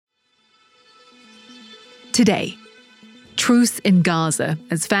Today, truce in Gaza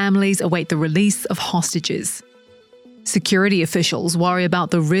as families await the release of hostages. Security officials worry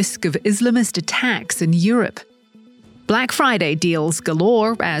about the risk of Islamist attacks in Europe. Black Friday deals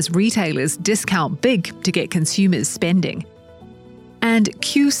galore as retailers discount big to get consumers spending. And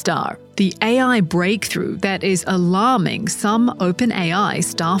Q-Star, the AI breakthrough that is alarming some OpenAI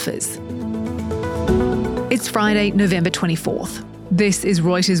staffers. It's Friday, November 24th. This is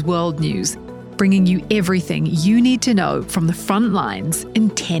Reuters World News, bringing you everything you need to know from the front lines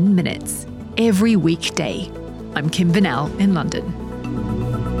in 10 minutes, every weekday. I'm Kim Vanell in London.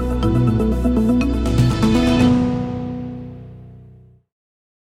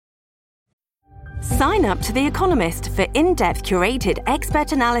 Sign up to The Economist for in-depth curated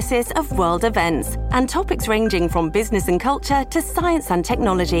expert analysis of world events and topics ranging from business and culture to science and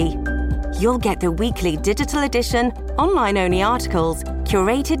technology. You'll get the weekly digital edition, online-only articles,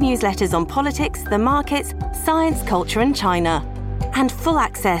 curated newsletters on politics, the markets, science, culture and China, and full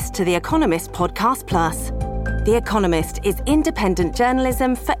access to The Economist Podcast Plus. The Economist is independent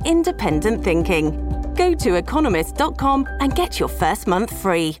journalism for independent thinking. Go to economist.com and get your first month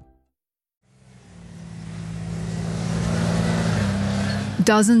free.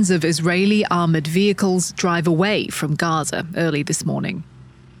 Dozens of Israeli armoured vehicles drive away from Gaza early this morning.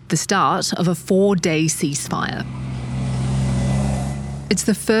 The start of a 4-day ceasefire. It's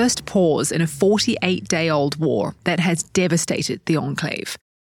the first pause in a 48-day-old war that has devastated the enclave.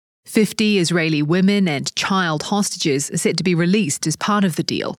 50 Israeli women and child hostages are set to be released as part of the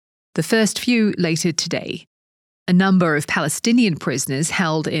deal, the first few later today. A number of Palestinian prisoners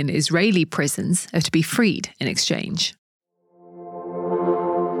held in Israeli prisons are to be freed in exchange.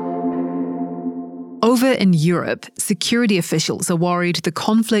 Over in Europe, security officials are worried the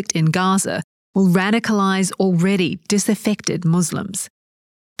conflict in Gaza will radicalize already disaffected Muslims.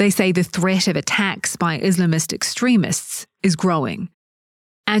 They say the threat of attacks by Islamist extremists is growing.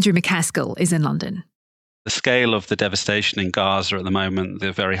 Andrew McCaskill is in London. The scale of the devastation in Gaza at the moment,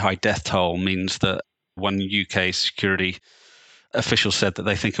 the very high death toll, means that one UK security official said that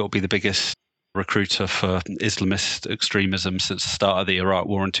they think it will be the biggest recruiter for Islamist extremism since the start of the Iraq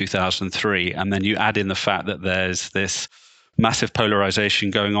War in 2003. And then you add in the fact that there's this massive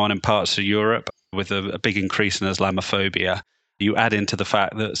polarization going on in parts of Europe with a big increase in Islamophobia. You add into the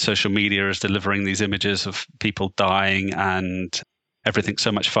fact that social media is delivering these images of people dying and everything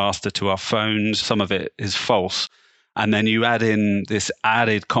so much faster to our phones. Some of it is false. And then you add in this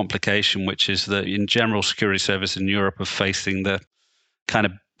added complication, which is that in general, security services in Europe are facing the kind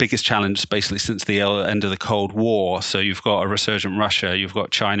of biggest challenge basically since the end of the Cold War. So you've got a resurgent Russia, you've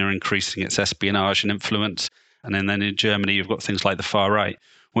got China increasing its espionage and influence, and then in Germany you've got things like the far right.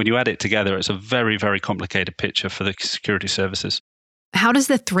 When you add it together, it's a very, very complicated picture for the security services. How does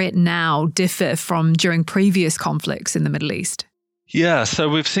the threat now differ from during previous conflicts in the Middle East? Yeah, so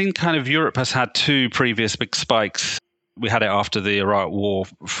we've seen kind of Europe has had two previous big spikes. We had it after the Iraq War,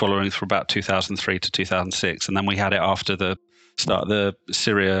 following through about 2003 to 2006, and then we had it after the start of the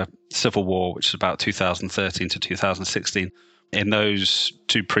Syria civil war, which is about 2013 to 2016. In those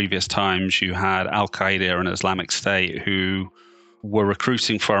two previous times, you had Al-Qaeda and Islamic State who were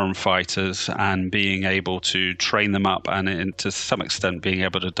recruiting foreign fighters and being able to train them up and to some extent being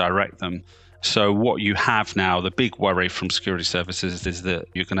able to direct them. So what you have now, the big worry from security services is that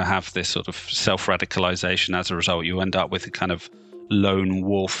you're going to have this sort of self-radicalization. As a result, you end up with a kind of lone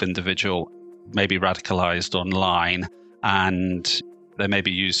wolf individual, maybe radicalized online, and they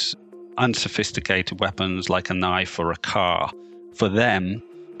maybe use unsophisticated weapons like a knife or a car. For them,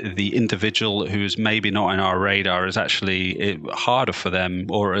 the individual who's maybe not on our radar is actually harder for them,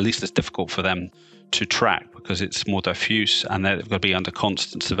 or at least it's difficult for them to track because it's more diffuse and they've got to be under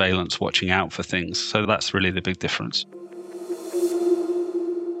constant surveillance, watching out for things. So that's really the big difference.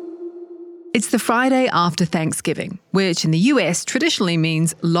 It's the Friday after Thanksgiving, which in the US traditionally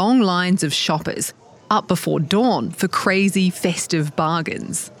means long lines of shoppers up before dawn for crazy festive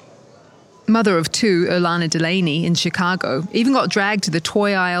bargains. Mother of two, Olana Delaney in Chicago, even got dragged to the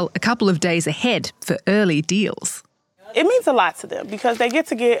toy aisle a couple of days ahead for early deals. It means a lot to them because they get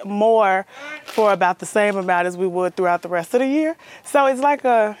to get more for about the same amount as we would throughout the rest of the year. So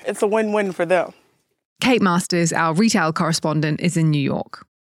it's a win-win for them. Kate Masters, our retail correspondent, is in New York.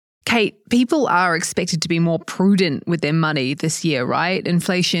 Kate, people are expected to be more prudent with their money this year, right?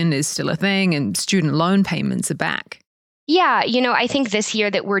 Inflation is still a thing and student loan payments are back. Yeah, I think this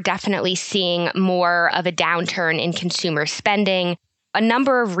year that we're definitely seeing more of a downturn in consumer spending. A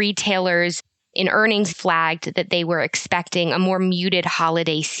number of retailers in earnings flagged that they were expecting a more muted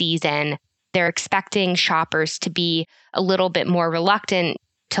holiday season. They're expecting shoppers to be a little bit more reluctant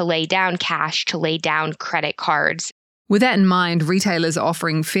to lay down cash, to lay down credit cards. With that in mind, retailers are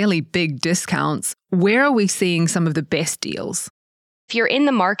offering fairly big discounts. Where are we seeing some of the best deals? If you're in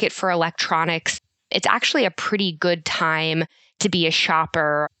the market for electronics, it's actually a pretty good time to be a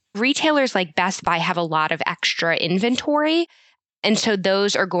shopper. Retailers like Best Buy have a lot of extra inventory. And so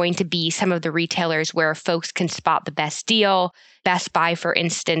those are going to be some of the retailers where folks can spot the best deal. Best Buy, for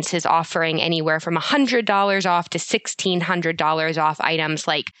instance, is offering anywhere from $100 off to $1,600 off items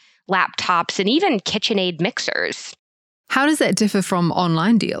like laptops and even KitchenAid mixers. How does that differ from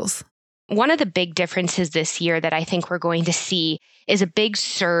online deals? One of the big differences this year that I think we're going to see is a big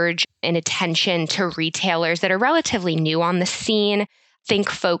surge in attention to retailers that are relatively new on the scene. Think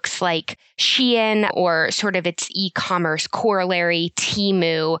folks like Shein or sort of its e-commerce corollary,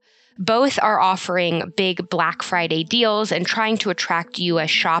 Temu. Both are offering big Black Friday deals and trying to attract U.S.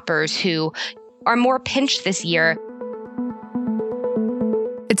 shoppers who are more pinched this year.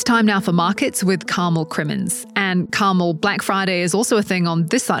 It's time now for markets with Carmel Crimmins. And Carmel, Black Friday is also a thing on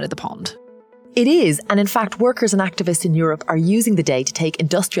this side of the pond. It is, and in fact, workers and activists in Europe are using the day to take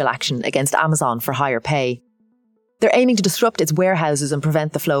industrial action against Amazon for higher pay. They're aiming to disrupt its warehouses and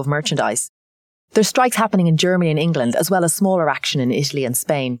prevent the flow of merchandise. There's strikes happening in Germany and England, as well as smaller action in Italy and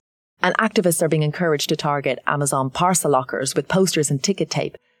Spain. And activists are being encouraged to target Amazon parcel lockers with posters and ticket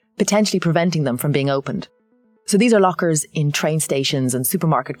tape, potentially preventing them from being opened. So these are lockers in train stations and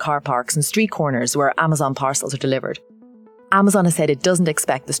supermarket car parks and street corners where Amazon parcels are delivered. Amazon has said it doesn't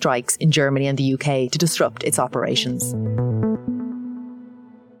expect the strikes in Germany and the UK to disrupt its operations.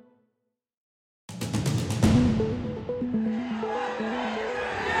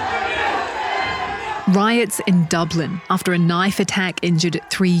 Riots in Dublin after a knife attack injured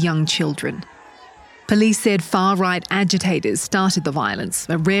 3 young children. Police said far-right agitators started the violence,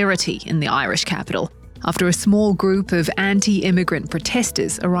 a rarity in the Irish capital, after a small group of anti-immigrant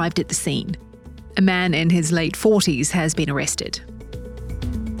protesters arrived at the scene. A man in his late 40s has been arrested.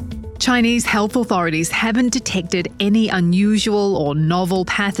 Chinese health authorities haven't detected any unusual or novel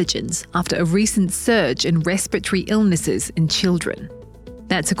pathogens after a recent surge in respiratory illnesses in children.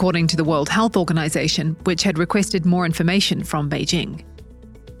 That's according to the World Health Organization, which had requested more information from Beijing.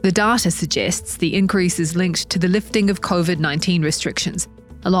 The data suggests the increase is linked to the lifting of COVID-19 restrictions,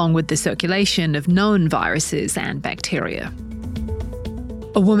 along with the circulation of known viruses and bacteria.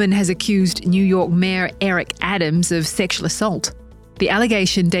 A woman has accused New York Mayor Eric Adams of sexual assault. The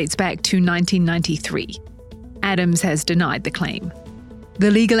allegation dates back to 1993. Adams has denied the claim. The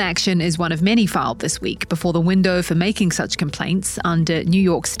legal action is one of many filed this week before the window for making such complaints under New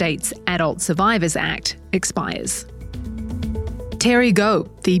York State's Adult Survivors Act expires. Terry Gou,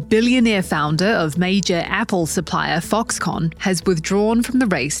 the billionaire founder of major Apple supplier Foxconn, has withdrawn from the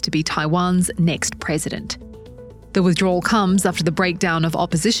race to be Taiwan's next president. The withdrawal comes after the breakdown of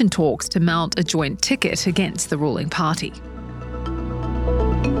opposition talks to mount a joint ticket against the ruling party.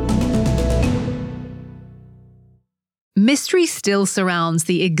 Mystery still surrounds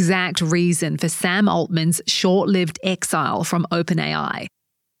the exact reason for Sam Altman's short-lived exile from OpenAI.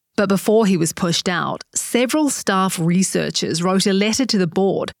 But before he was pushed out, several staff researchers wrote a letter to the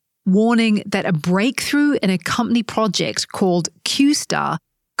board warning that a breakthrough in a company project called Q-Star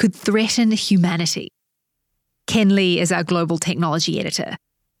could threaten humanity. Ken Lee is our global technology editor.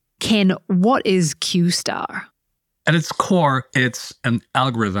 Ken, what is Q-Star? At its core, it's an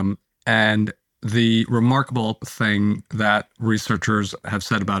algorithm, and the remarkable thing that researchers have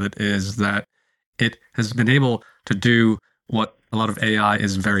said about it is that it has been able to do what a lot of AI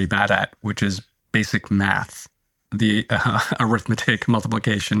is very bad at, which is basic math, the arithmetic,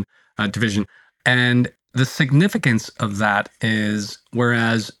 multiplication, division. And the significance of that is,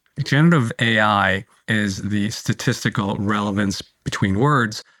 whereas generative AI is the statistical relevance between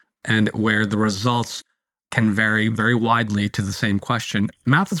words, and where the results can vary very widely to the same question,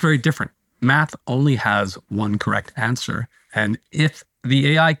 math is very different. Math only has one correct answer. And if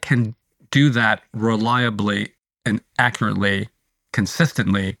the AI can do that reliably and accurately,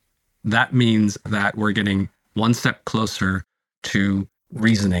 consistently, that means that we're getting one step closer to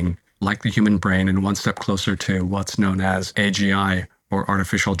reasoning like the human brain and one step closer to what's known as AGI, or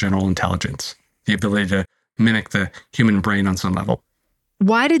artificial general intelligence, the ability to mimic the human brain on some level.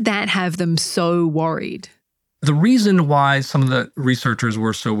 Why did that have them so worried? The reason why some of the researchers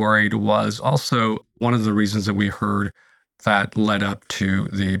were so worried was also one of the reasons that we heard that led up to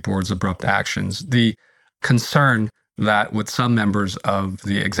the board's abrupt actions. The concern that with some members of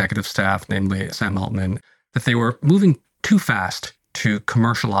the executive staff, namely Sam Altman, that they were moving too fast to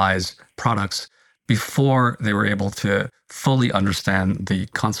commercialize products before they were able to fully understand the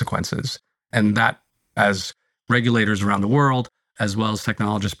consequences. And that, as regulators around the world as well as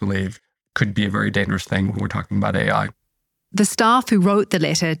technologists believe, could be a very dangerous thing when we're talking about AI. The staff who wrote the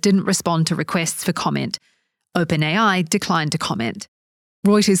letter didn't respond to requests for comment. OpenAI declined to comment.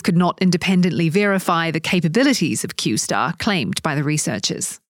 Reuters could not independently verify the capabilities of Q-Star claimed by the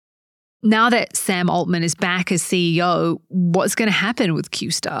researchers. Now that Sam Altman is back as CEO, what's going to happen with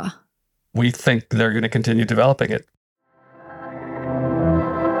Q-Star? We think they're going to continue developing it.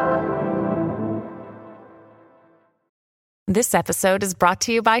 This episode is brought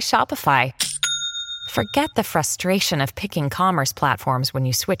to you by Shopify. Forget the frustration of picking commerce platforms when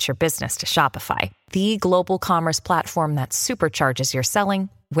you switch your business to Shopify, the global commerce platform that supercharges your selling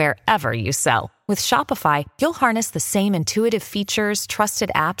wherever you sell. With Shopify, you'll harness the same intuitive features, trusted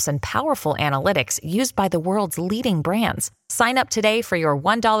apps, and powerful analytics used by the world's leading brands. Sign up today for your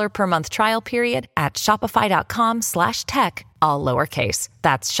 $1 per month trial period at shopify.com/tech, all lowercase.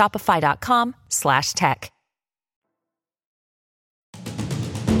 That's shopify.com/tech.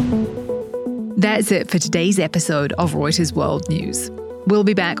 That's it for today's episode of Reuters World News. We'll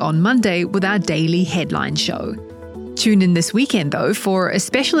be back on Monday with our daily headline show. Tune in this weekend, though, for a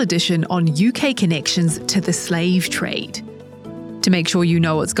special edition on UK connections to the slave trade. To make sure you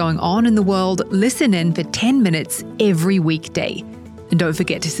know what's going on in the world, listen in for 10 minutes every weekday. And don't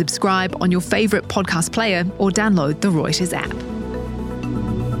forget to subscribe on your favourite podcast player or download the Reuters app.